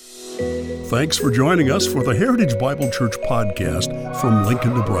Thanks for joining us for the Heritage Bible Church podcast from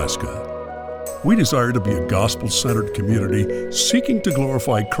Lincoln, Nebraska. We desire to be a gospel-centered community seeking to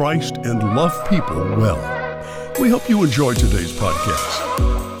glorify Christ and love people well. We hope you enjoy today's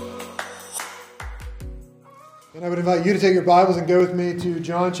podcast. And I would invite you to take your Bibles and go with me to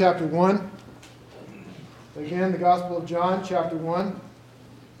John chapter 1. Again, the Gospel of John chapter 1.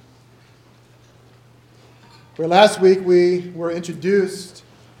 Where last week we were introduced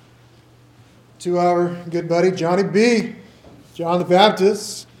to our good buddy Jonny B, John the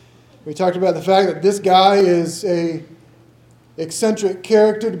Baptist. We talked about the fact that this guy is an eccentric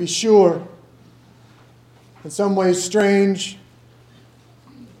character, to be sure. In some ways strange,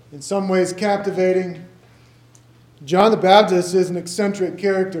 in some ways captivating. John the Baptist is an eccentric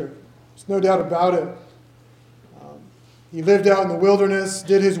character. There's no doubt about it. He lived out in the wilderness,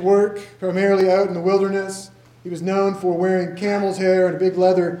 did his work primarily out in the wilderness. He was known for wearing camel's hair and a big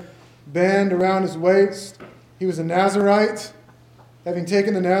leather band around his waist. He was a Nazirite. Having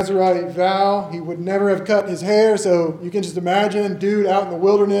taken the Nazirite vow, he would never have cut his hair, so you can just imagine, dude out in the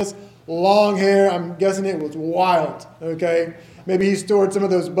wilderness, long hair. I'm guessing it was wild, okay? Maybe he stored some of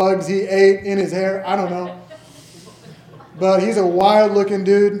those bugs he ate in his hair. I don't know. But he's a wild-looking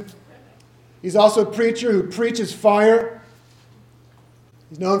dude. He's also a preacher who preaches fire.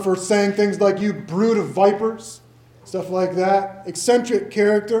 He's known for saying things like, "You brood of vipers," stuff like that. Eccentric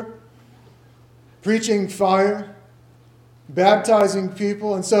character, preaching fire, baptizing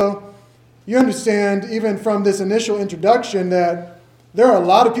people. And so you understand, even from this initial introduction, that there are a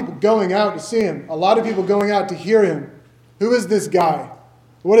lot of people going out to see him, a lot of people going out to hear him. Who is this guy?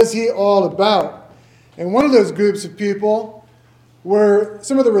 What is he all about? And one of those groups of people were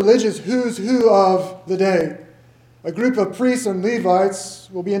some of the religious who's who of the day. A group of priests and Levites,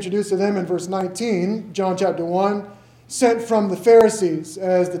 we'll be introduced to them in verse 19, John chapter 1, sent from the Pharisees,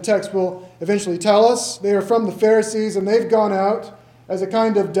 as the text will eventually tell us. They are from the Pharisees, and they've gone out as a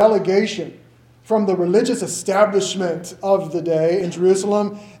kind of delegation from the religious establishment of the day in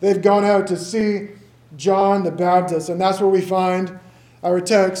Jerusalem. They've gone out to see John the Baptist, and that's where we find our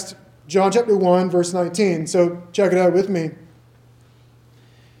text, John chapter 1, verse 19. So check it out with me.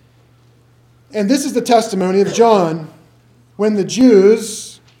 And this is the testimony of John when the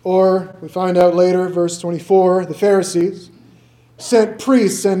Jews, or we find out later, verse 24, the Pharisees, sent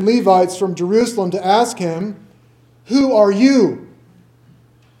priests and Levites from Jerusalem to ask him, "Who are you?"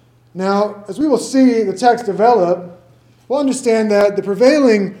 Now, as we will see the text develop, we'll understand that the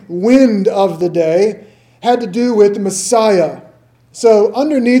prevailing wind of the day had to do with the Messiah. So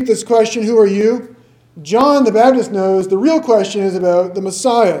underneath this question, "Who are you?" John the Baptist knows the real question is about the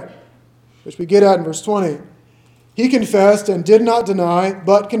Messiah, which we get at in verse 20. He confessed and did not deny,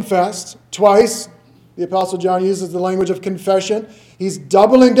 but confessed. Twice, the Apostle John uses the language of confession. He's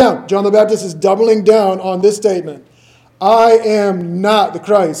doubling down. John the Baptist is doubling down on this statement. I am not the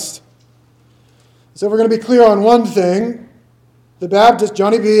Christ. So if we're going to be clear on one thing, the Baptist,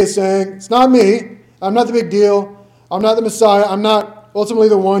 Jonny B, is saying, it's not me. I'm not the big deal. I'm not the Messiah. I'm not ultimately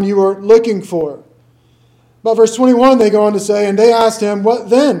the one you are looking for. But verse 21, they go on to say, and they asked him, "What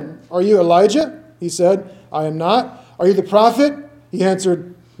then? Are you Elijah?" He said, "I am not." "Are you the prophet?" He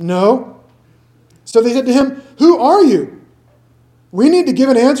answered, "No." So they said to him, "Who are you? We need to give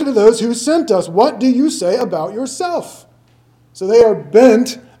an answer to those who sent us. What do you say about yourself?" So they are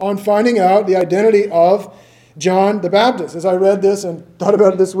bent on finding out the identity of John the Baptist. As I read this and thought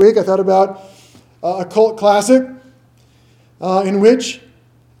about it this week, I thought about a cult classic in which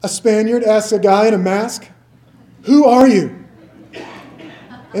a Spaniard asks a guy in a mask, "Who are you?"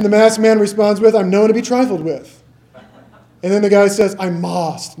 And the masked man responds with, "I'm known to be trifled with." And then the guy says, "I'm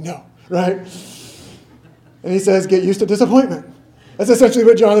lost." No, right? And he says, "Get used to disappointment." That's essentially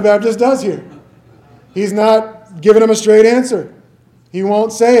what John the Baptist does here. He's not giving him a straight answer. He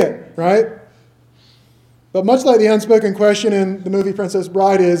won't say it, right? But much like the unspoken question in the movie Princess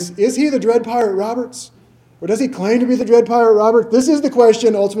Bride is he the Dread Pirate Roberts? Or does he claim to be the Dread Pirate Roberts? This is the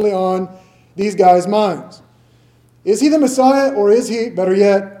question ultimately on these guys' minds. Is he the Messiah, or is he, better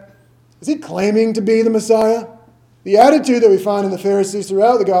yet, is he claiming to be the Messiah? The attitude that we find in the Pharisees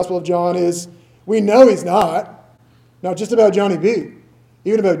throughout the Gospel of John is, we know he's not just about Jonny B,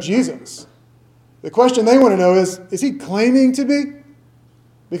 even about Jesus. The question they want to know is he claiming to be?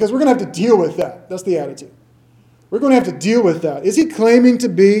 Because we're going to have to deal with that. That's the attitude. We're going to have to deal with that. Is he claiming to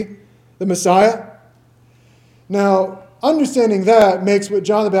be the Messiah? Now, understanding that makes what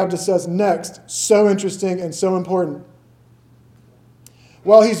John the Baptist says next so interesting and so important.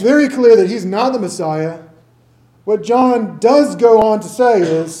 While he's very clear that he's not the Messiah, what John does go on to say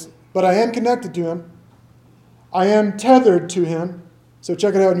is, but I am connected to him. I am tethered to him. So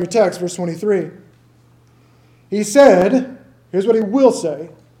check it out in your text, verse 23. He said, here's what he will say,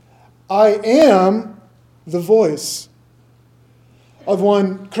 I am the voice of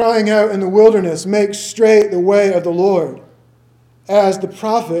one crying out in the wilderness, make straight the way of the Lord, as the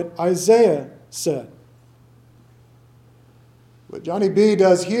prophet Isaiah said. What Jonny B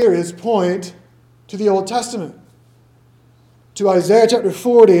does here is point to the Old Testament, to Isaiah chapter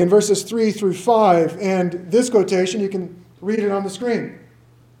 40 and verses 3 through 5. And this quotation, you can read it on the screen.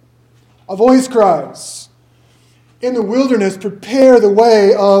 A voice cries, in the wilderness, prepare the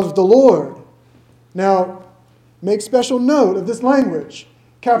way of the Lord. Now, make special note of this language.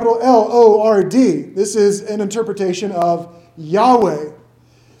 Capital L-O-R-D. This is an interpretation of Yahweh.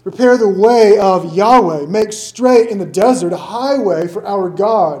 Prepare the way of Yahweh. Make straight in the desert a highway for our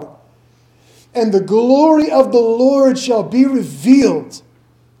God. And the glory of the Lord shall be revealed,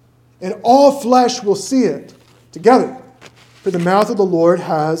 and all flesh will see it together, for the mouth of the Lord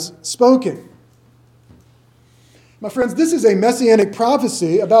has spoken. My friends, this is a messianic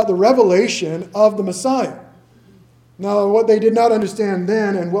prophecy about the revelation of the Messiah. Now, what they did not understand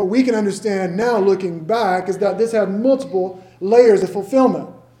then, and what we can understand now looking back, is that this had multiple layers of fulfillment.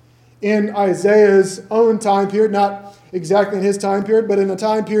 In Isaiah's own time period, not exactly in his time period, but in a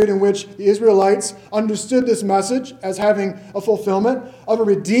time period in which the Israelites understood this message as having a fulfillment of a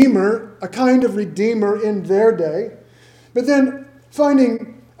redeemer, a kind of redeemer in their day. But then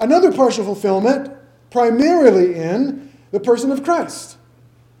finding another partial fulfillment primarily in the person of Christ.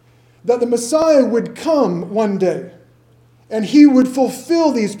 That the Messiah would come one day, and he would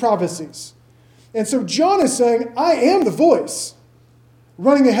fulfill these prophecies. And so John is saying, I am the voice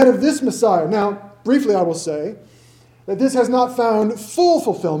running ahead of this Messiah. Now, briefly I will say that this has not found full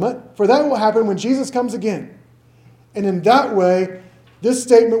fulfillment, for that will happen when Jesus comes again. And in that way, this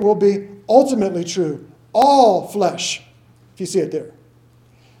statement will be ultimately true. All flesh, if you see it there.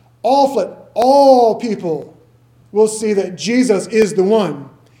 All flesh, all people will see that Jesus is the one.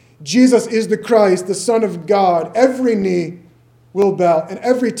 Jesus is the Christ, the Son of God. Every knee will bow and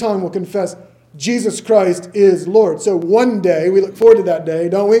every tongue will confess Jesus Christ is Lord. So one day, we look forward to that day,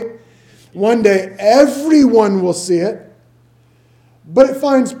 don't we? One day, everyone will see it. But it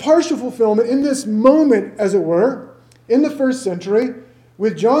finds partial fulfillment in this moment, as it were, in the first century,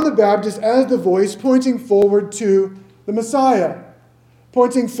 with John the Baptist as the voice pointing forward to the Messiah,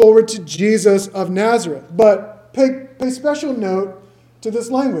 pointing forward to Jesus of Nazareth. But pay special note to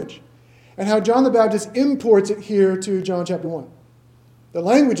this language and how John the Baptist imports it here to John chapter 1. The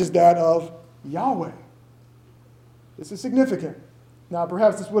language is that of Yahweh. This is significant. Now,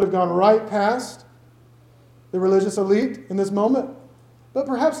 perhaps this would have gone right past the religious elite in this moment, but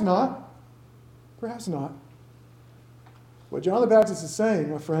perhaps not. Perhaps not. What John the Baptist is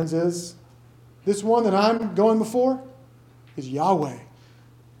saying, my friends, is this one that I'm going before is Yahweh.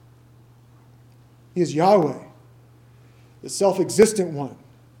 He is Yahweh, the self-existent one,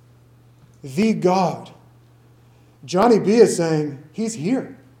 the God. Jonny B is saying, he's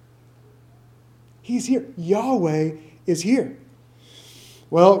here. He's here. Yahweh is here.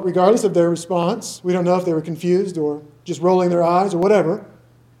 Well, regardless of their response, we don't know if they were confused or just rolling their eyes or whatever.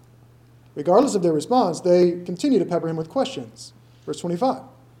 Regardless of their response, they continue to pepper him with questions. Verse 25.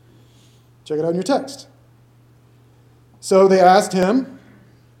 Check it out in your text. So they asked him,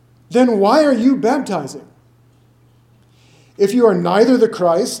 then why are you baptizing? If you are neither the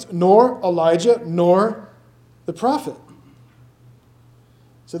Christ, nor Elijah, nor the prophet.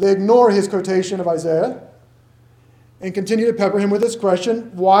 So they ignore his quotation of Isaiah and continue to pepper him with this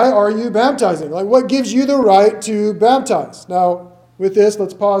question, why are you baptizing? Like, what gives you the right to baptize? Now, with this,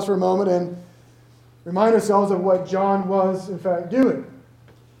 let's pause for a moment and remind ourselves of what John was, in fact, doing.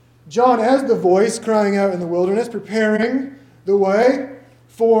 John, as the voice crying out in the wilderness, preparing the way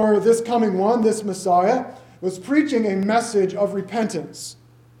for this coming one, this Messiah, was preaching a message of repentance.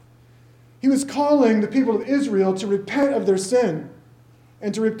 He was calling the people of Israel to repent of their sin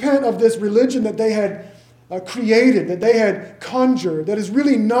and to repent of this religion that they had created, that they had conjured, that is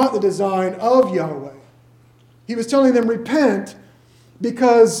really not the design of Yahweh. He was telling them, repent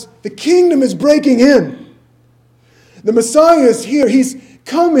because the kingdom is breaking in. The Messiah is here. He's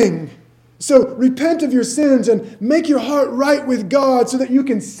coming. So repent of your sins and make your heart right with God so that you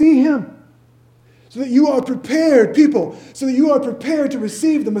can see him. So that you are prepared, people, so that you are prepared to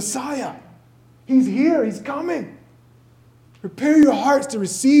receive the Messiah. He's here. He's coming. Prepare your hearts to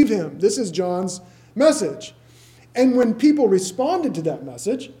receive him. This is John's message. And when people responded to that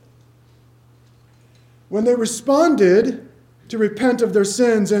message, when they responded to repent of their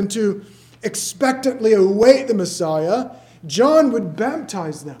sins and to expectantly await the Messiah, John would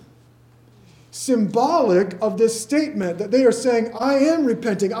baptize them. symbolic of this statement that they are saying, I am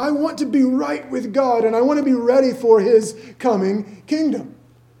repenting. I want to be right with God, and I want to be ready for his coming kingdom.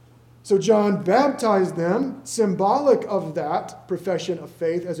 So John baptized them, symbolic of that profession of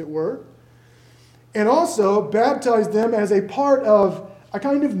faith, as it were, and also baptized them as a part of a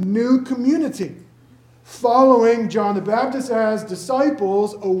kind of new community, following John the Baptist as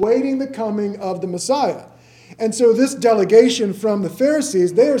disciples, awaiting the coming of the Messiah. And so this delegation from the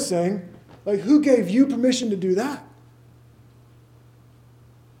Pharisees, they are saying, like, who gave you permission to do that?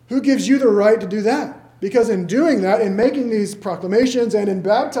 Who gives you the right to do that? Because in doing that, in making these proclamations and in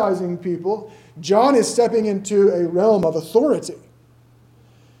baptizing people, John is stepping into a realm of authority,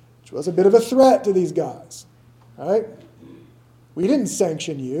 which was a bit of a threat to these guys. Right? We didn't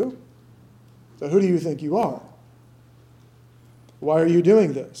sanction you, so who do you think you are? Why are you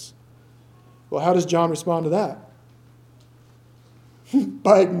doing this? Well, how does John respond to that?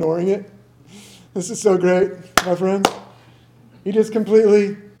 By ignoring it. This is so great, my friends. He just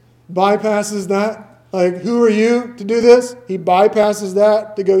completely bypasses that. Like, who are you to do this? He bypasses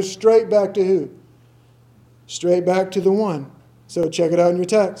that to go straight back to who? Straight back to the one. So check it out in your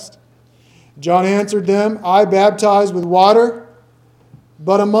text. John answered them, I baptize with water,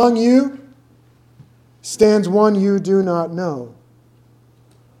 but among you stands one you do not know.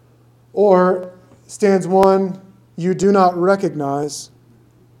 Or stands one you do not recognize.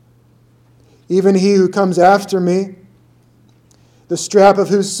 Even he who comes after me, the strap of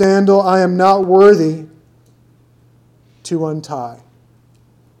whose sandal I am not worthy to untie.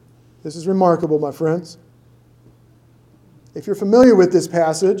 This is remarkable, my friends. If you're familiar with this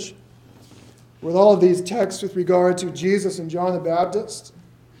passage, with all of these texts with regard to Jesus and John the Baptist,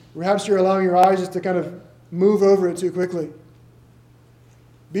 perhaps you're allowing your eyes just to kind of move over it too quickly.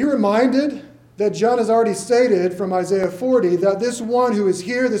 Be reminded that John has already stated from Isaiah 40 that this one who is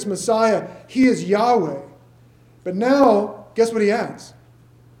here, this Messiah, he is Yahweh. But now, guess what he adds?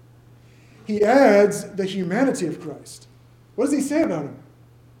 He adds the humanity of Christ. What does he say about him?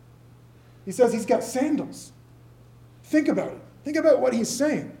 He says he's got sandals. Think about it. Think about what he's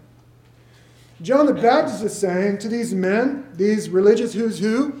saying. John the Baptist is saying to these men, these religious who's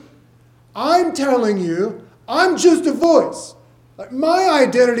who, I'm telling you, I'm just a voice. Like, my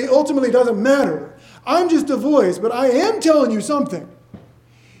identity ultimately doesn't matter. I'm just a voice, but I am telling you something.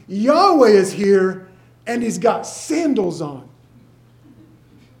 Yahweh is here, and he's got sandals on.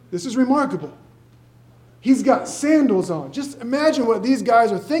 This is remarkable. He's got sandals on. Just imagine what these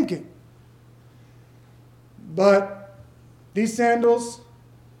guys are thinking. But these sandals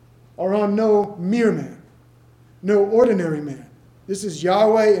are on no mere man, no ordinary man. This is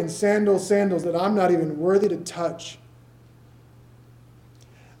Yahweh in sandals that I'm not even worthy to touch.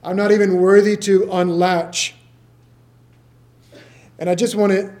 I'm not even worthy to unlatch. And I just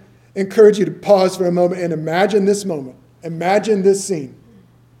want to encourage you to pause for a moment and imagine this moment. Imagine this scene.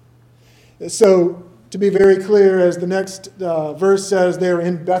 So, to be very clear, as the next verse says, they are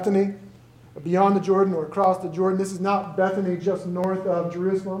in Bethany, beyond the Jordan or across the Jordan. This is not Bethany just north of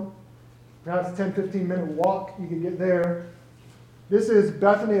Jerusalem. Perhaps a 10, 15-minute walk, you could get there. This is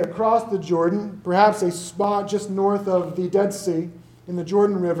Bethany across the Jordan, perhaps a spot just north of the Dead Sea in the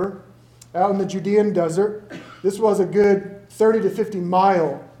Jordan River, out in the Judean desert. This was a good 30 to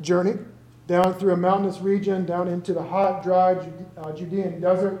 50-mile journey down through a mountainous region, down into the hot, dry Judean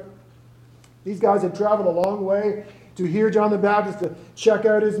desert. These guys had traveled a long way to hear John the Baptist, to check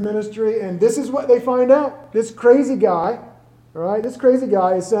out his ministry, and this is what they find out. This crazy guy, all right, this crazy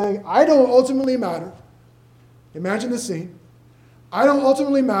guy is saying, I don't ultimately matter. Imagine the scene. I don't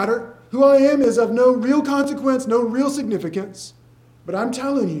ultimately matter. Who I am is of no real consequence, no real significance. But I'm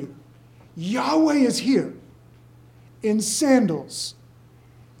telling you, Yahweh is here in sandals,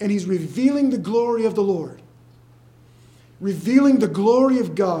 and he's revealing the glory of the Lord, revealing the glory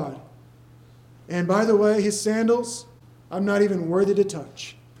of God. And by the way, his sandals, I'm not even worthy to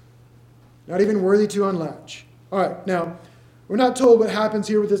touch, not even worthy to unlatch. All right, now, we're not told what happens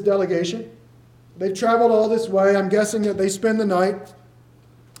here with this delegation. They've traveled all this way. I'm guessing that they spend the night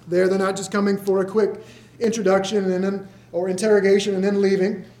there. They're not just coming for a quick introduction and then or interrogation and then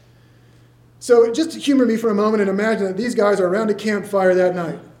leaving. So just humor me for a moment and imagine that these guys are around a campfire that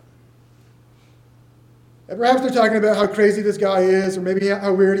night. And perhaps they're talking about how crazy this guy is, or maybe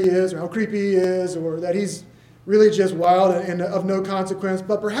how weird he is, or how creepy he is, or that he's really just wild and of no consequence.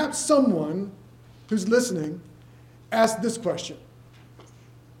 But perhaps someone who's listening asked this question.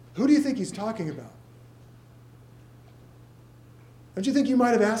 Who do you think he's talking about? Don't you think you might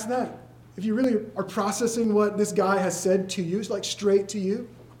have asked that? If you really are processing what this guy has said to you, it's like straight to you.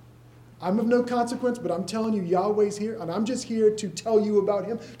 I'm of no consequence, but I'm telling you Yahweh's here, and I'm just here to tell you about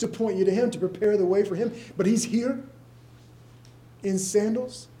him, to point you to him, to prepare the way for him. But he's here in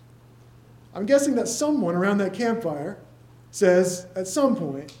sandals. I'm guessing that someone around that campfire says at some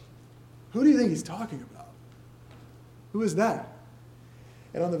point, who do you think he's talking about? Who is that?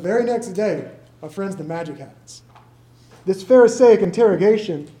 And on the very next day, my friends, the magic happens. This Pharisaic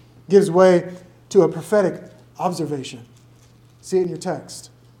interrogation gives way to a prophetic observation. See it in your text.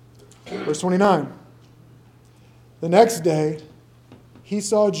 Verse 29. The next day, he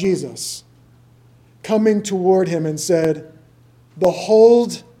saw Jesus coming toward him and said,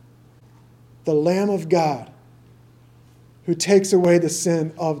 "Behold, the Lamb of God who takes away the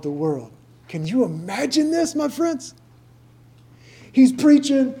sin of the world." Can you imagine this, my friends? He's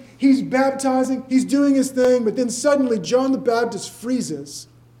preaching, he's baptizing, he's doing his thing, but then suddenly John the Baptist freezes.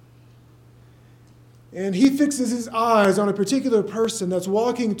 And he fixes his eyes on a particular person that's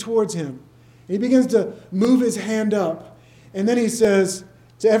walking towards him. And he begins to move his hand up. And then he says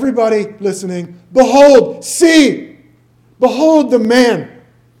to everybody listening, "Behold, see! Behold the man!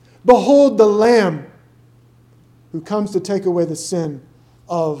 Behold the Lamb who comes to take away the sin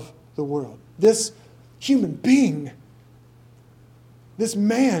of the world." This human being, this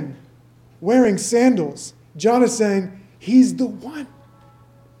man wearing sandals, John is saying, he's the one.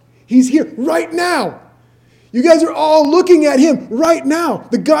 He's here right now. You guys are all looking at him right now.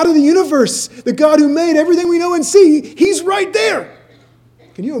 The God of the universe, the God who made everything we know and see, he's right there.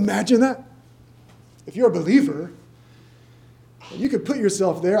 Can you imagine that? If you're a believer, you could put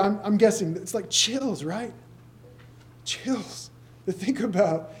yourself there. I'm guessing it's like chills, right? Chills to think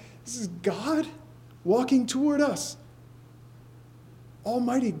about. This is God walking toward us.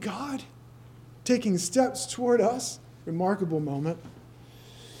 Almighty God taking steps toward us. Remarkable moment.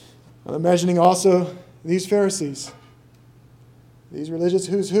 I'm imagining also these Pharisees, these religious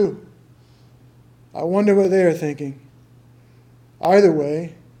who's who. I wonder what they are thinking. Either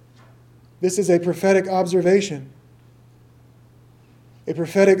way, this is a prophetic observation. A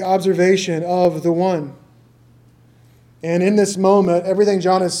prophetic observation of the one. And in this moment, everything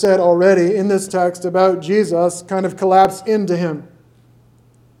John has said already in this text about Jesus kind of collapsed into him.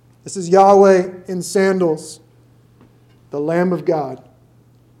 This is Yahweh in sandals, the Lamb of God,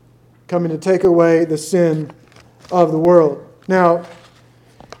 coming to take away the sin of the world. Now,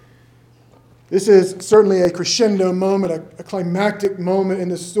 this is certainly a crescendo moment, a climactic moment in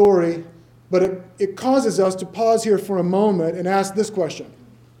the story, but it causes us to pause here for a moment and ask this question.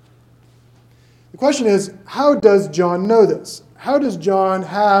 The question is, how does John know this? How does John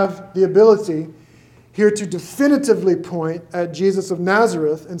have the ability here to definitively point at Jesus of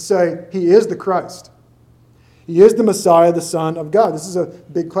Nazareth and say, he is the Christ? He is the Messiah, the Son of God. This is a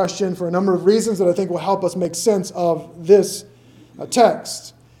big question for a number of reasons that I think will help us make sense of this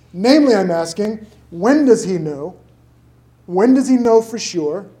text. Namely, I'm asking, when does he know? When does he know for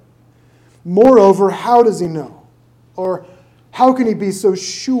sure? Moreover, how does he know? Or how can he be so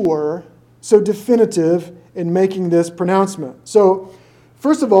sure, so definitive in making this pronouncement? So,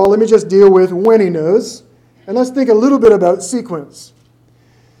 first of all, let me just deal with when he knows, and let's think a little bit about sequence.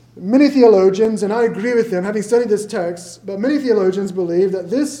 Many theologians, and I agree with them, having studied this text, but many theologians believe that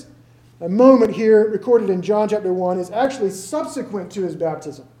this moment here recorded in John chapter 1 is actually subsequent to his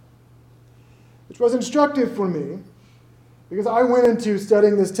baptism, which was instructive for me because I went into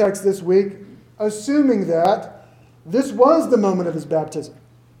studying this text this week assuming that this was the moment of his baptism.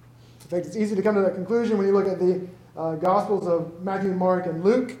 In fact, it's easy to come to that conclusion when you look at the Gospels of Matthew, Mark, and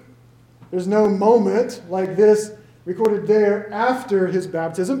Luke. There's no moment like this recorded there after his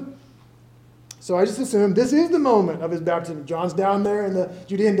baptism. So I just assume this is the moment of his baptism. John's down there in the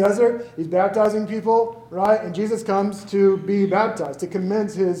Judean desert. He's baptizing people, right? And Jesus comes to be baptized, to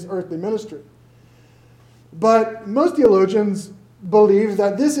commence his earthly ministry. But most theologians believe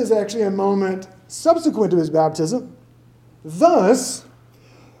that this is actually a moment subsequent to his baptism. Thus,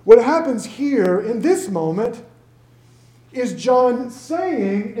 what happens here in this moment is John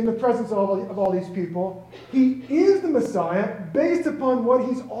saying in the presence of all these people, he is the Messiah based upon what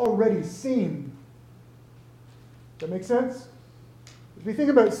he's already seen. Does that make sense? If we think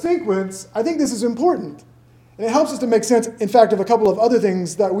about sequence, I think this is important. And it helps us to make sense, in fact, of a couple of other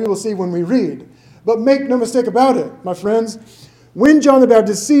things that we will see when we read. But make no mistake about it, my friends. When John the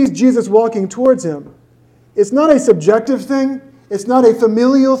Baptist sees Jesus walking towards him, it's not a subjective thing. It's not a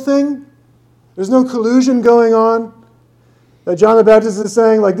familial thing. There's no collusion going on. That John the Baptist is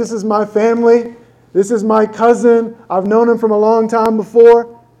saying, like, this is my family. This is my cousin. I've known him from a long time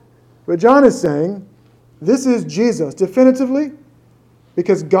before. But John is saying, this is Jesus definitively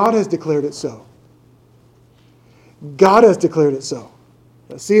because God has declared it so. God has declared it so.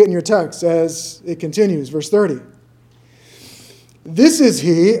 See it in your text as it continues, verse 30. This is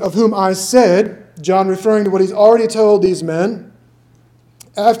he of whom I said, John referring to what he's already told these men,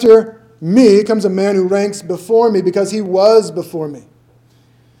 after me comes a man who ranks before me because he was before me.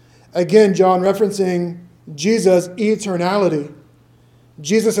 Again, John referencing Jesus' eternality.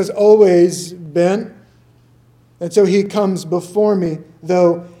 Jesus has always been, and so he comes before me,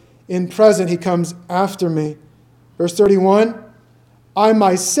 though in present he comes after me. Verse 31, I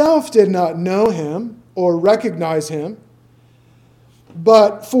myself did not know him or recognize him,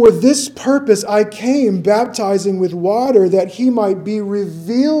 but for this purpose I came baptizing with water that he might be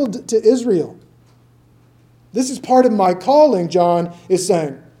revealed to Israel. This is part of my calling, John is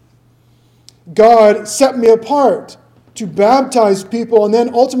saying. God set me apart to baptize people and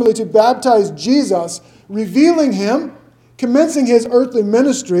then ultimately to baptize Jesus, revealing him, commencing his earthly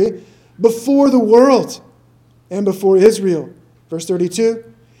ministry before the world and before Israel. Verse 32,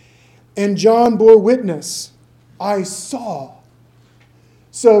 and John bore witness, I saw.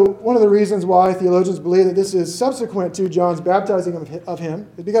 So one of the reasons why theologians believe that this is subsequent to John's baptizing of him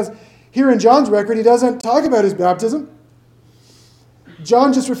is because here in John's record, he doesn't talk about his baptism.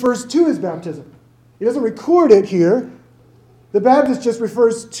 John just refers to his baptism. He doesn't record it here. The Baptist just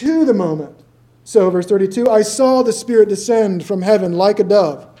refers to the moment. So, verse 32, I saw the Spirit descend from heaven like a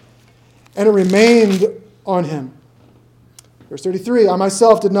dove, and it remained on him. Verse 33, I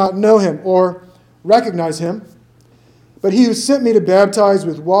myself did not know him or recognize him, but he who sent me to baptize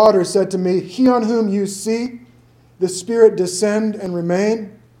with water said to me, he on whom you see the Spirit descend and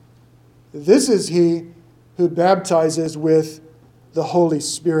remain, this is he who baptizes with the Holy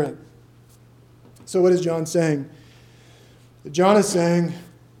Spirit. So what is John saying? John is saying,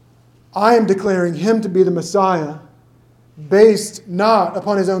 I am declaring him to be the Messiah based not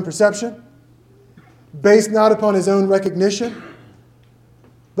upon his own perception, based not upon his own recognition,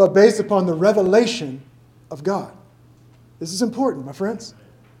 but based upon the revelation of God. This is important, my friends.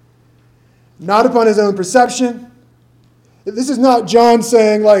 Not upon his own perception. This is not John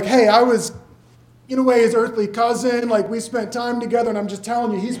saying like, hey, I was in a way his earthly cousin, like we spent time together and I'm just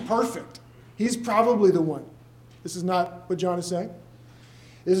telling you, he's perfect. He's probably the one. This is not what John is saying.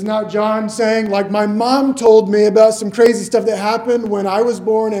 This is not John saying, like my mom told me about some crazy stuff that happened when I was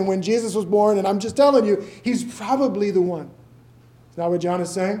born and when Jesus was born, and I'm just telling you, he's probably the one. It's not what John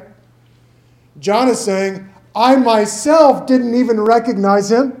is saying. John is saying, I myself didn't even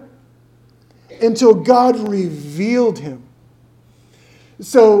recognize him until God revealed him.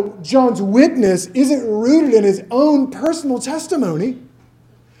 So John's witness isn't rooted in his own personal testimony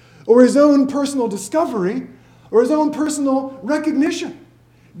or his own personal discovery or his own personal recognition.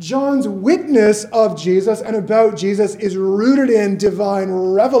 John's witness of Jesus and about Jesus is rooted in divine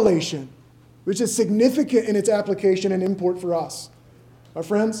revelation, which is significant in its application and import for us. My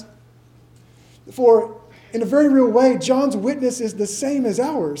friends, for in a very real way, John's witness is the same as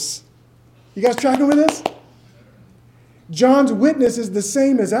ours. You guys tracking with this? John's witness is the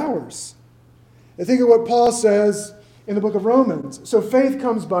same as ours. And think of what Paul says in the book of Romans. So faith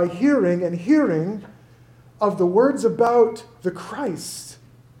comes by hearing, and hearing of the words about the Christ.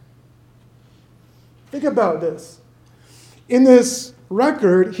 Think about this. In this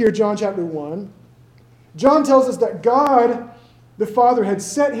record, here, John chapter 1, John tells us that God, the Father, had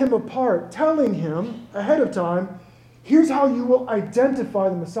set him apart, telling him ahead of time, here's how you will identify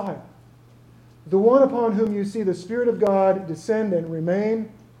the Messiah. The one upon whom you see the Spirit of God descend and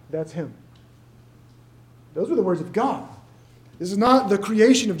remain, that's him. Those were the words of God. This is not the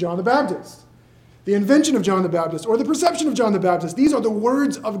creation of John the Baptist, the invention of John the Baptist, or the perception of John the Baptist. These are the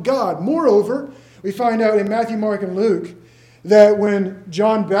words of God. Moreover, we find out in Matthew, Mark, and Luke that when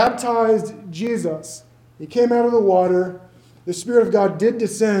John baptized Jesus, he came out of the water, the Spirit of God did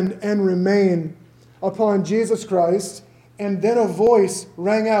descend and remain upon Jesus Christ, and then a voice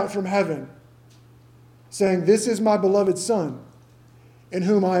rang out from heaven saying, this is my beloved Son, in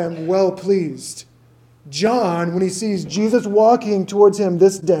whom I am well pleased. John, when he sees Jesus walking towards him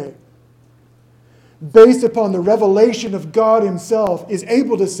this day, based upon the revelation of God himself, is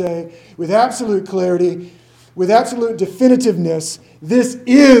able to say with absolute clarity, with absolute definitiveness, this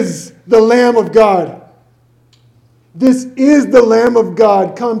is the Lamb of God. This is the Lamb of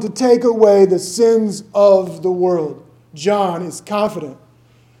God come to take away the sins of the world. John is confident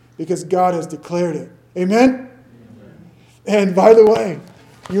because God has declared it. Amen? And by the way,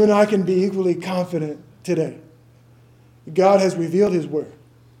 you and I can be equally confident today. God has revealed his word.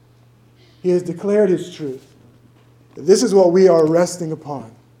 He has declared his truth. This is what we are resting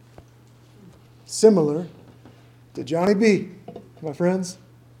upon. Similar to Jonny B, my friends.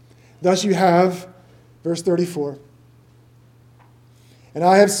 Thus you have, verse 34, And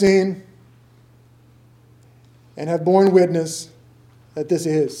I have seen and have borne witness that this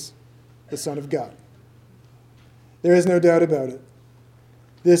is the Son of God. There is no doubt about it.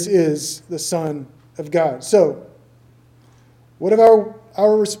 This is the Son of God. So, what of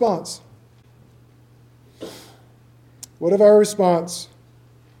our response? What of our response?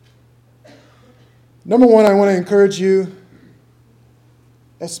 Number one, I want to encourage you,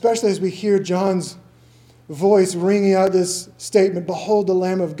 especially as we hear John's voice ringing out this statement, "Behold the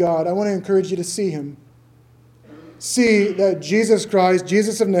Lamb of God." I want to encourage you to see him. See that Jesus Christ,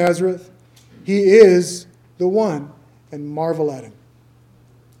 Jesus of Nazareth, he is the one, and marvel at him.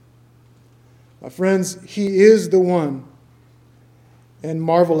 My friends, he is the one, and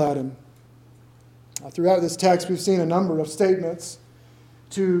marvel at him. Throughout this text, we've seen a number of statements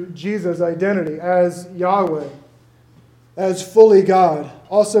to Jesus' identity as Yahweh, as fully God,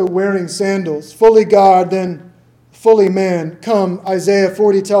 also wearing sandals, fully God, then fully man. Come, Isaiah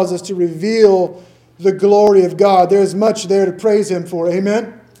 40 tells us to reveal the glory of God. There is much there to praise him for.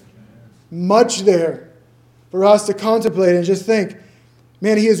 Amen? Much there for us to contemplate and just think,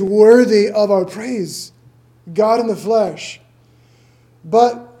 man, he is worthy of our praise. God in the flesh.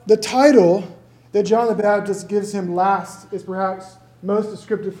 But the title that John the Baptist gives him last is perhaps most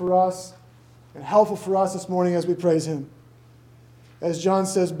descriptive for us and helpful for us this morning as we praise him. As John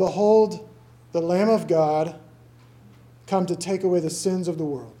says, "Behold the Lamb of God come to take away the sins of the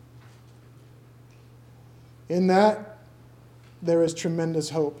world." In that, there is tremendous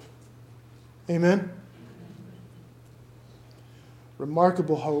hope. Amen?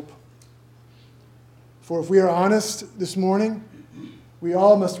 Remarkable hope. For if we are honest this morning, we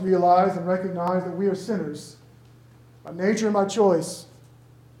all must realize and recognize that we are sinners by nature and by choice.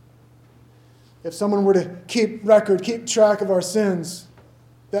 If someone were to keep track of our sins,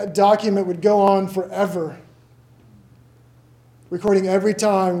 that document would go on forever, recording every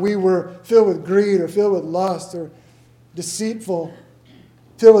time we were filled with greed or filled with lust or deceitful,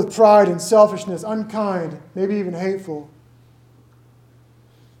 filled with pride and selfishness, unkind, maybe even hateful.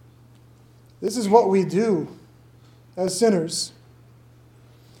 This is what we do as sinners.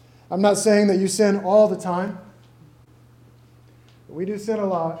 I'm not saying that you sin all the time, but we do sin a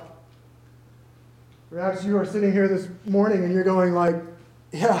lot. Perhaps you are sitting here this morning and you're going like,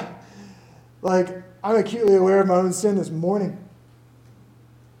 yeah, like I'm acutely aware of my own sin this morning.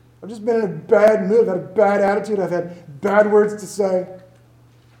 I've just been in a bad mood. I've had a bad attitude. I've had bad words to say,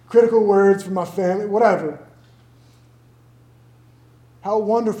 critical words from my family, whatever. How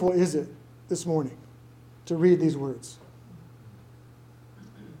wonderful is it this morning to read these words?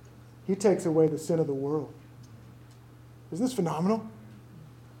 He takes away the sin of the world. Isn't this phenomenal?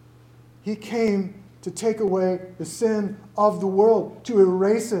 He came to take away the sin of the world, to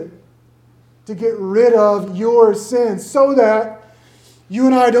erase it, to get rid of your sin so that you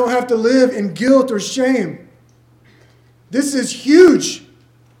and I don't have to live in guilt or shame. This is huge.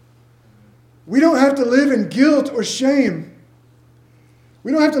 We don't have to live in guilt or shame.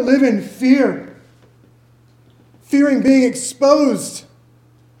 We don't have to live in fear, fearing being exposed.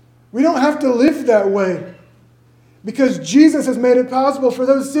 We don't have to live that way because Jesus has made it possible for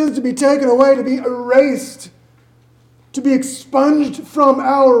those sins to be taken away, to be erased, to be expunged from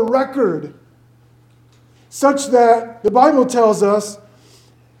our record, such that the Bible tells us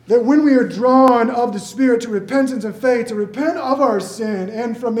that when we are drawn of the Spirit to repentance and faith, to repent of our sin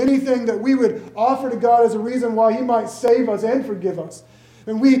and from anything that we would offer to God as a reason why He might save us and forgive us,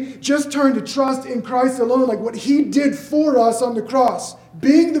 and we just turn to trust in Christ alone, like what He did for us on the cross,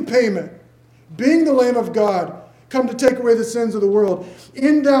 being the payment, being the Lamb of God, come to take away the sins of the world.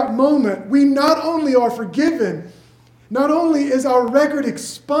 In that moment, we not only are forgiven, not only is our record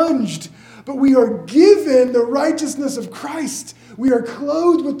expunged, but we are given the righteousness of Christ. We are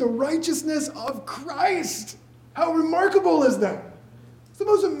clothed with the righteousness of Christ. How remarkable is that? It's the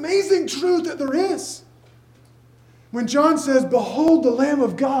most amazing truth that there is. When John says, "Behold the Lamb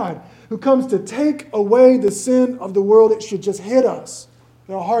of God who comes to take away the sin of the world," it should just hit us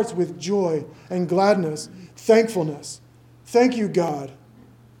in our hearts with joy and gladness, thankfulness. Thank you, God,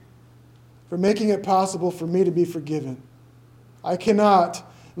 for making it possible for me to be forgiven. I cannot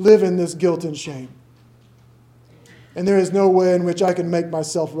live in this guilt and shame. And there is no way in which I can make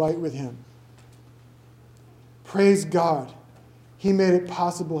myself right with Him. Praise God. He made it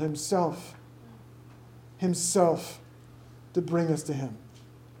possible Himself to bring us to Him,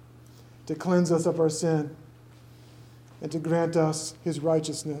 to cleanse us of our sin, and to grant us His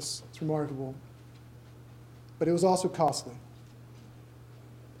righteousness. It's remarkable. But it was also costly.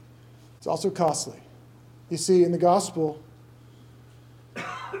 It's also costly. You see, in the gospel,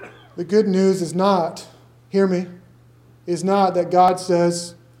 the good news is not, hear me, is not that God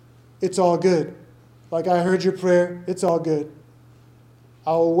says, it's all good. Like, I heard your prayer, it's all good.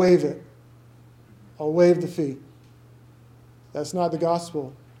 I'll waive it. I'll waive the fee. That's not the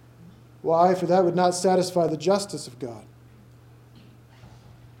gospel. Why? For that would not satisfy the justice of God.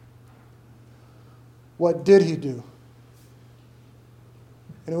 What did he do?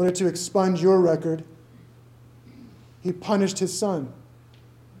 In order to expunge your record, he punished his son.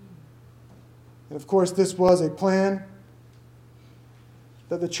 And of course, this was a plan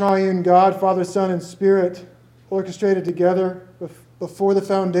that the triune God, Father, Son, and Spirit orchestrated together before the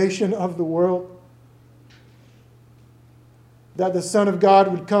foundation of the world. That the Son of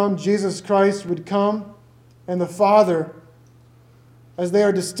God would come, Jesus Christ would come, and the Father, as they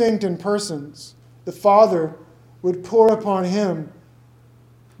are distinct in persons, the Father would pour upon him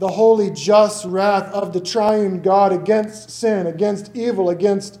the holy, just wrath of the triune God against sin, against evil,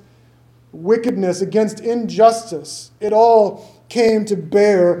 against wickedness, against injustice. It all came to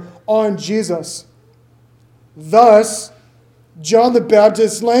bear on Jesus. Thus, John the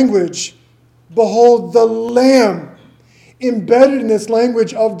Baptist's language, behold the Lamb. Embedded in this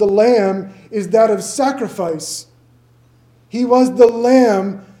language of the Lamb is that of sacrifice. He was the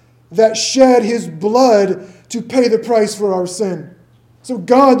Lamb that shed his blood to pay the price for our sin. So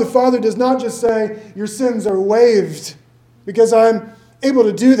God the Father does not just say, your sins are waived because I'm able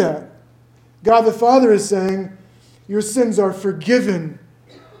to do that. God the Father is saying, your sins are forgiven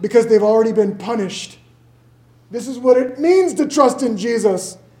because they've already been punished. This is what it means to trust in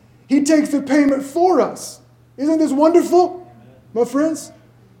Jesus. He takes the payment for us. Isn't this wonderful, my friends?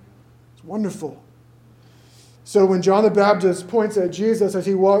 It's wonderful. So when John the Baptist points at Jesus as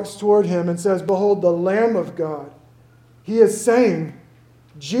he walks toward him and says, behold the Lamb of God, he is saying,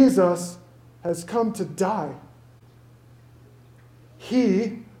 Jesus has come to die.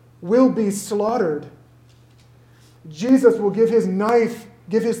 He will be slaughtered. Jesus will give his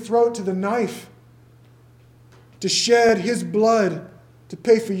throat to the knife, to shed his blood to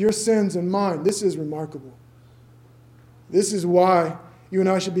pay for your sins and mine. This is remarkable. This is why you and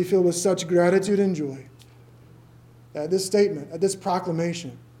I should be filled with such gratitude and joy at this statement, at this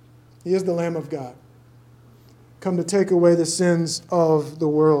proclamation. He is the Lamb of God, come to take away the sins of the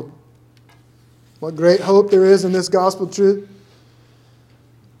world. What great hope there is in this gospel truth,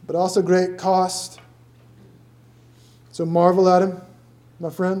 but also great cost. So marvel at him, my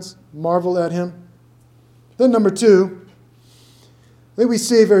friends. Marvel at him. Then number two, I think we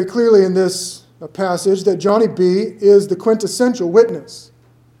see very clearly in this passage that Jonny B is the quintessential witness.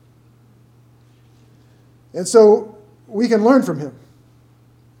 And so we can learn from him.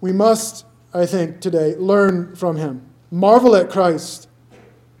 We must, I think, today learn from him. Marvel at Christ.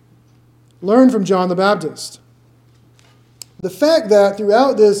 Learn from John the Baptist. The fact that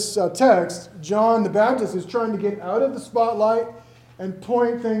throughout this text, John the Baptist is trying to get out of the spotlight and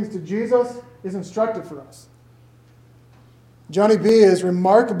point things to Jesus is instructive for us. Jonny B is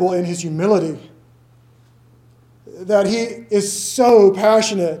remarkable in his humility, that he is so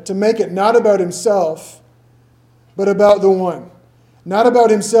passionate to make it not about himself, but about the one. Not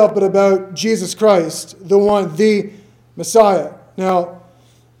about himself, but about Jesus Christ, the one, the Messiah. Now,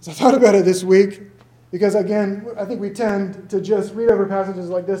 as I thought about it this week, because again, I think we tend to just read over passages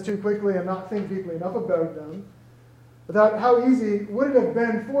like this too quickly and not think deeply enough about them. But how easy would it have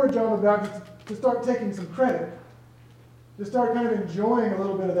been for John the Baptist to start taking some credit, to start kind of enjoying a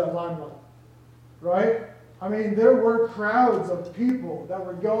little bit of that limelight, right? I mean, there were crowds of people that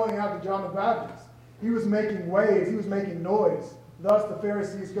were going out to John the Baptist. He was making waves, he was making noise. Thus, the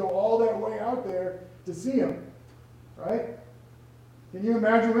Pharisees go all that way out there to see him, right? Can you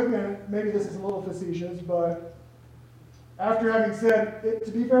imagine with me, and maybe this is a little facetious, but after having said,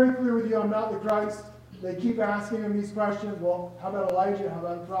 to be very clear with you, I'm not the Christ, they keep asking him these questions. Well, how about Elijah? How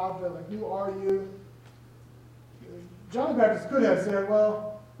about a prophet? Like, who are you? John the Baptist could have said,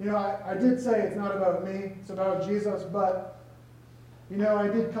 well, I did say it's not about me, it's about Jesus, but, I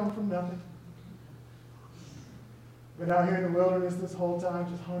did come from nothing. Been out here in the wilderness this whole time,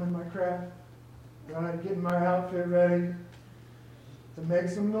 just honing my craft, right? Getting my outfit ready to make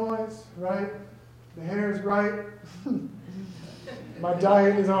some noise, right? The hair is right. My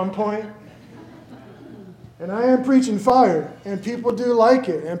diet is on point. And I am preaching fire, and people do like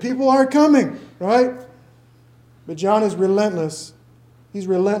it, and people are coming, right? But John is relentless. He's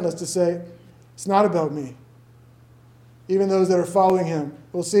relentless to say, it's not about me. Even those that are following him.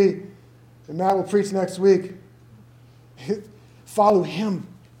 We'll see, and Matt will preach next week. Follow him.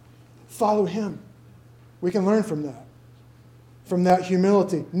 Follow him. We can learn from that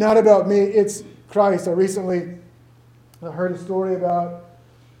humility. Not about me, it's Christ. I recently heard a story about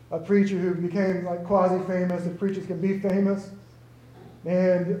a preacher who became like quasi-famous, if preachers can be famous.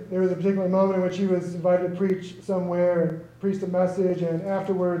 And there was a particular moment in which he was invited to preach somewhere and preached a message, and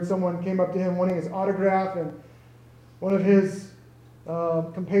afterwards someone came up to him wanting his autograph, and one of his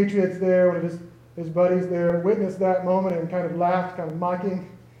compatriots there, one of his buddies there, witnessed that moment and kind of laughed, kind of mocking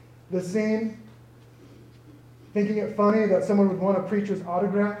the scene, thinking it funny that someone would want a preacher's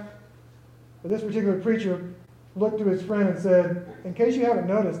autograph. But this particular preacher looked to his friend and said, "In case you haven't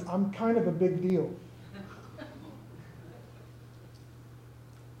noticed, I'm kind of a big deal."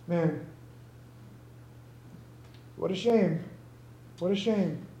 Man, what a shame. What a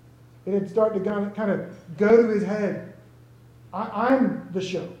shame. It had started to kind of go to his head. I'm the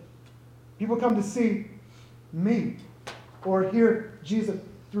show. People come to see me or hear Jesus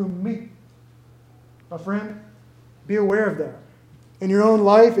through me. My friend, be aware of that. In your own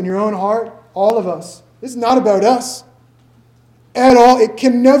life, in your own heart, all of us. This is not about us at all. It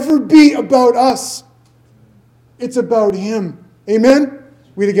can never be about us. It's about Him. Amen?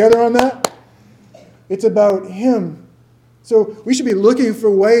 We together on that? It's about Him. So we should be looking for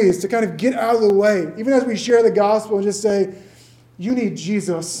ways to kind of get out of the way. Even as we share the gospel and just say, you need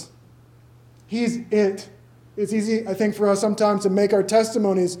Jesus. He's it. It's easy, I think, for us sometimes to make our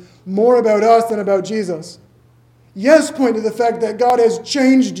testimonies more about us than about Jesus. Yes, point to the fact that God has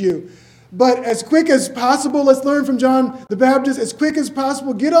changed you. But as quick as possible, let's learn from John the Baptist, as quick as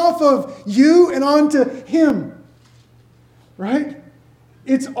possible, get off of you and onto Him. Right?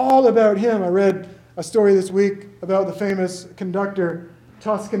 It's all about Him. I read a story this week about the famous conductor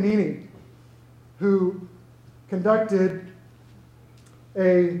Toscanini, who conducted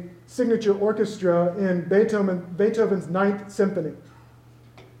a signature orchestra in Beethoven's Ninth Symphony.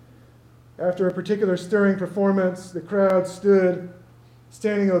 After a particular stirring performance, the crowd stood,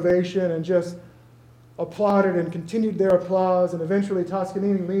 standing ovation, and just applauded and continued their applause. And eventually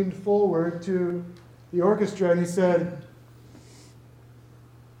Toscanini leaned forward to the orchestra and he said,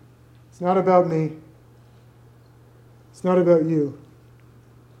 "It's not about me. It's not about you.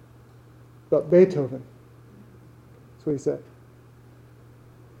 It's about Beethoven." That's what he said.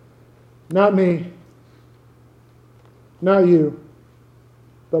 Not me. Not you.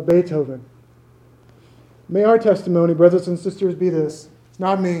 But Beethoven. May our testimony, brothers and sisters, be this. It's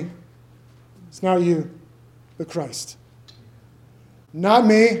not me. It's not you, but Christ. Not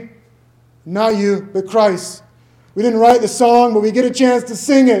me, not you, but Christ. We didn't write the song, but we get a chance to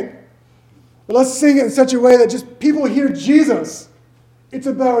sing it. But let's sing it in such a way that just people hear Jesus. It's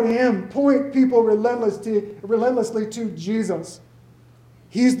about Him. Point people relentlessly to Jesus.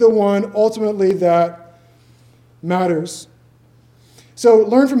 He's the one ultimately that matters. So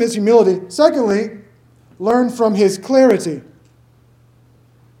learn from His humility. Secondly, learn from His clarity.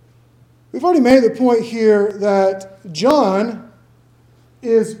 We've already made the point here that John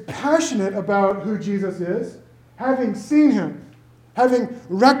is passionate about who Jesus is, having seen Him, having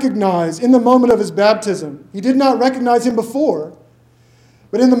recognized in the moment of His baptism. He did not recognize Him before,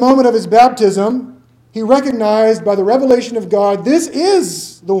 but in the moment of His baptism, he recognized by the revelation of God, this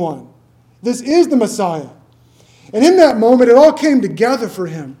is the one. This is the Messiah. And in that moment, it all came together for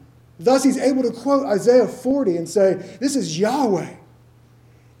him. Thus, he's able to quote Isaiah 40 and say, this is Yahweh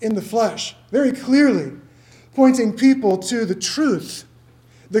in the flesh, very clearly pointing people to the truth,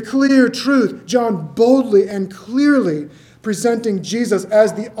 the clear truth. John boldly and clearly presenting Jesus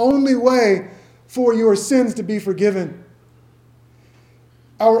as the only way for your sins to be forgiven.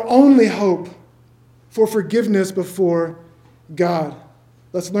 Our only hope for forgiveness before God.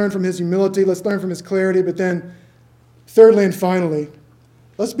 Let's learn from His humility. Let's learn from His clarity. But then, thirdly and finally,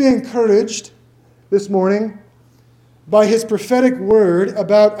 let's be encouraged this morning by His prophetic word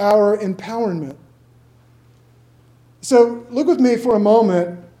about our empowerment. So look with me for a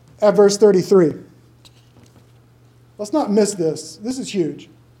moment at verse 33. Let's not miss this. This is huge.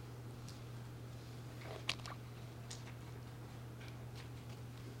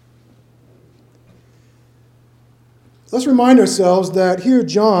 Let's remind ourselves that here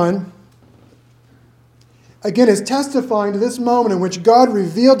John, again, is testifying to this moment in which God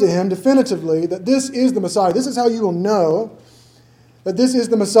revealed to him definitively that this is the Messiah. This is how you will know that this is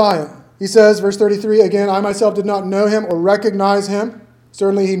the Messiah. He says, verse 33, again, I myself did not know Him or recognize Him.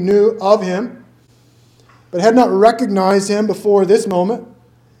 Certainly he knew of Him, but had not recognized Him before this moment.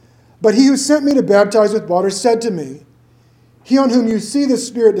 But He who sent me to baptize with water said to me, He on whom you see the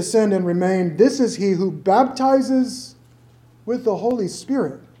Spirit descend and remain, this is He who baptizes with the Holy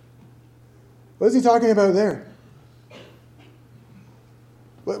Spirit. What is he talking about there?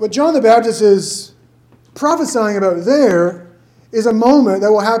 What John the Baptist is prophesying about there is a moment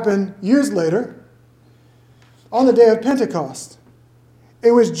that will happen years later on the day of Pentecost.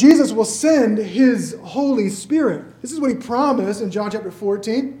 in which Jesus will send his Holy Spirit. This is what he promised in John chapter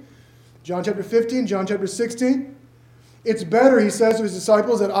 14, John chapter 15, John chapter 16. It's better, he says to his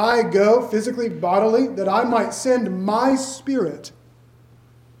disciples, that I go physically, bodily, that I might send my Spirit.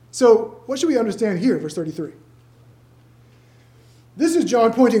 So what should we understand here, verse 33? This is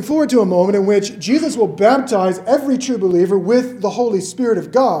John pointing forward to a moment in which Jesus will baptize every true believer with the Holy Spirit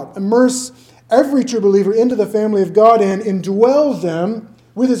of God, immerse every true believer into the family of God, and indwell them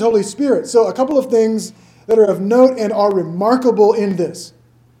with his Holy Spirit. So a couple of things that are of note and are remarkable in this.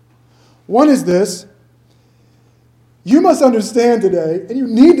 One is this: you must understand today, and you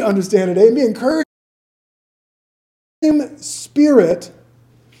need to understand today, and be encouraged. The same Spirit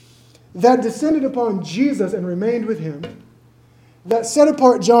that descended upon Jesus and remained with him, that set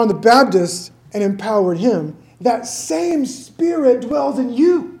apart John the Baptist and empowered him, that same Spirit dwells in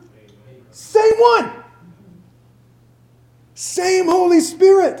you. Same one. Same Holy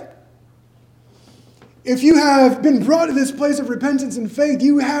Spirit. If you have been brought to this place of repentance and faith,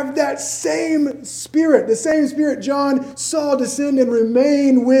 you have that same Spirit, the same Spirit John saw descend and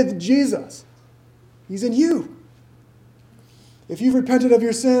remain with Jesus. He's in you. If you've repented of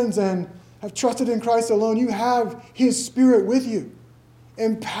your sins and have trusted in Christ alone, you have his Spirit with you,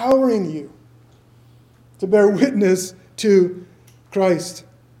 empowering you to bear witness to Christ.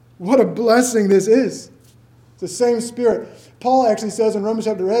 What a blessing this is. It's the same Spirit. Paul actually says in Romans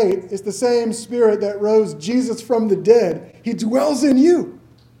chapter 8, it's the same Spirit that rose Jesus from the dead. He dwells in you.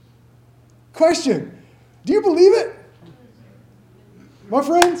 Question: do you believe it? My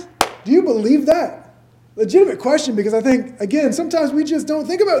friends, do you believe that? Legitimate question, because I think, again, sometimes we just don't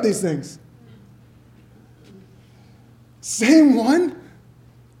think about these things. Same one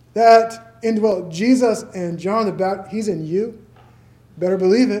that indwelt Jesus and John the Baptist, he's in you. Better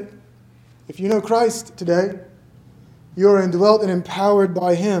believe it. If you know Christ today, you are indwelt and empowered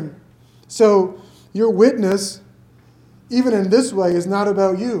by him. So your witness, even in this way, is not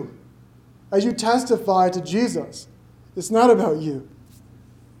about you. As you testify to Jesus, it's not about you.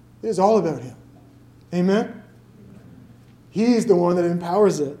 It is all about him. Amen? He's the one that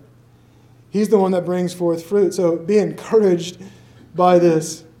empowers it. He's the one that brings forth fruit. So be encouraged by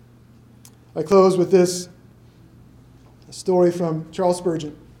this. I close with this story from Charles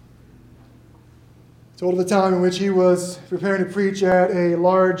Spurgeon. Told of the time in which he was preparing to preach at a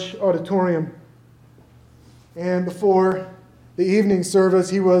large auditorium. And before the evening service,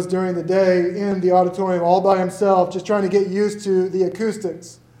 he was during the day in the auditorium all by himself, just trying to get used to the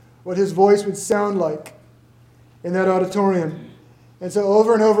acoustics, what his voice would sound like in that auditorium. And so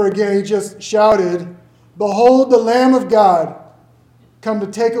over and over again, he just shouted, "Behold the Lamb of God, come to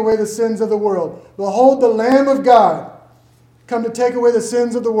take away the sins of the world. Behold the Lamb of God, come to take away the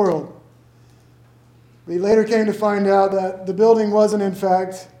sins of the world." He later came to find out that the building wasn't, in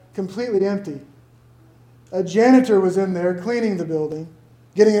fact, completely empty. A janitor was in there cleaning the building,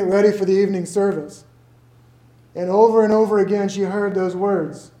 getting it ready for the evening service. And over again, she heard those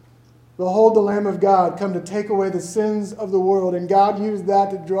words, "Behold the Lamb of God, come to take away the sins of the world." And God used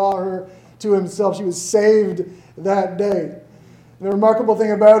that to draw her to himself. She was saved that day. And the remarkable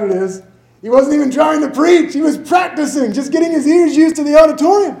thing about it is, he wasn't even trying to preach. He was practicing, just getting his ears used to the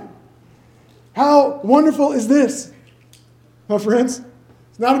auditorium. How wonderful is this, my friends?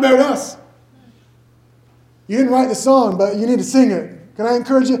 It's not about us. You didn't write the song, but you need to sing it. Can I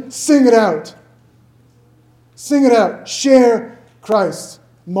encourage you? Sing it out. Sing it out. Share Christ.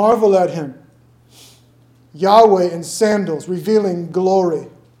 Marvel at him. Yahweh in sandals, revealing glory.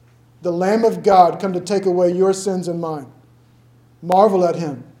 The Lamb of God come to take away your sins and mine. Marvel at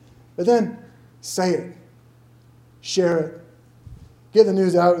him. But then say it. Share it. Get the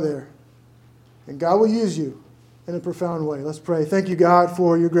news out there. And God will use you in a profound way. Let's pray. Thank you, God,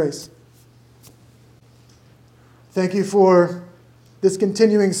 for your grace. Thank you for this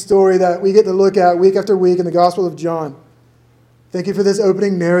continuing story that we get to look at week after week in the Gospel of John. Thank you for this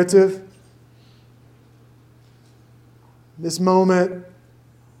opening narrative. This moment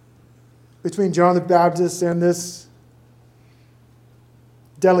between John the Baptist and this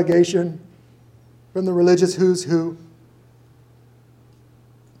delegation from the religious who's who.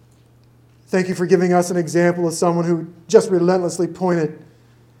 Thank you for giving us an example of someone who just relentlessly pointed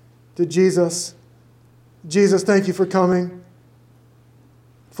to Jesus. Jesus, thank you for coming,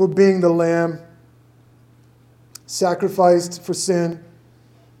 for being the Lamb, sacrificed for sin,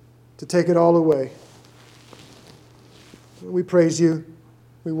 to take it all away. We praise you.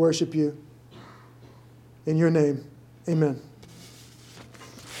 We worship you. In your name, amen.